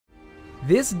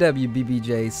This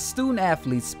WBBJ's Student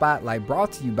Athlete Spotlight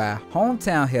brought to you by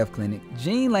Hometown Health Clinic,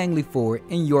 Jean Langley Ford,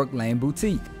 and York Lane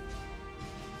Boutique.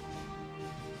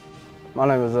 My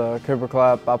name is Cooper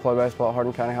Clapp. I play baseball at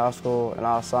Hardin County High School, and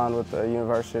I signed with the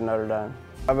University of Notre Dame.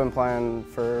 I've been playing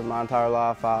for my entire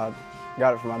life. I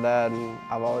got it from my dad, and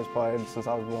I've always played since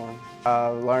I was born. I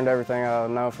learned everything I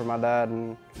know from my dad,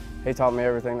 and he taught me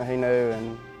everything that he knew,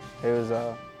 and he's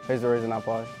the reason I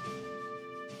play.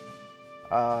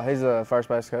 He's the first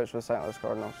base coach for the St. Louis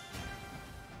Cardinals.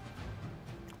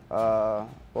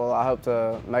 Well, I hope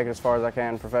to make it as far as I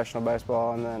can in professional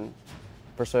baseball and then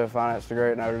pursue a finance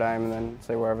degree at Notre Dame and then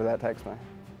see wherever that takes me.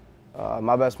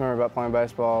 My best memory about playing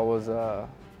baseball was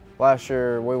last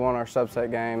year we won our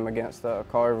sub-state game against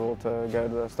Collierville to go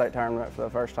to the state tournament for the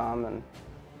first time in,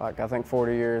 like, I think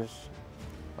 40 years.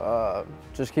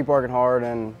 Just keep working hard,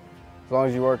 and as long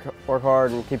as you work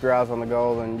hard and keep your eyes on the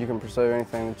goal, then you can pursue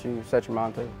anything that you set your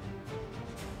mind to.